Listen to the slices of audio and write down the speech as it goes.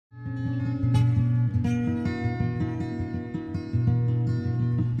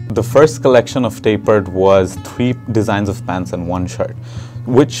The first collection of Tapered was 3 designs of pants and 1 shirt,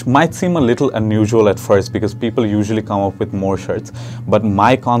 which might seem a little unusual at first because people usually come up with more shirts. But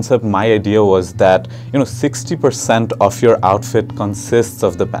my concept, my idea was that, 60% of your outfit consists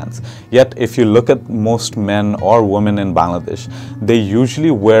of the pants. Yet if you look at most men or women in Bangladesh, they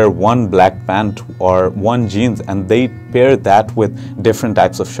usually wear 1 black pant or 1 jeans, and they pair that with different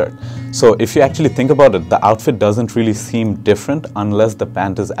types of shirt. So if you actually think about it, the outfit doesn't really seem different unless the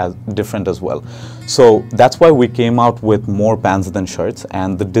pant is as different as well. So that's why we came out with more pants than shirts,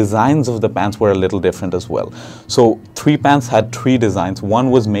 and the designs of the pants were a little different as well. So 3 pants had 3 designs. 1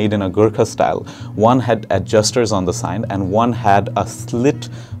 was made in a Gurkha style, 1 had adjusters on the side, and 1 had a slit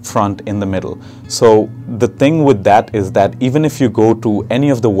front in the middle. So the thing with that is that even if you go to any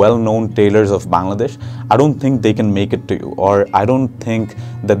of the well-known tailors of Bangladesh, I don't think they can make it to you, or I don't think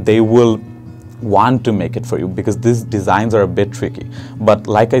that they will want to make it for you because these designs are a bit tricky. But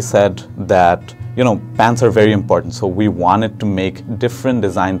like I said, that pants are very important, so we wanted to make different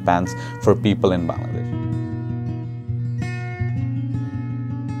design pants for people in Bangladesh.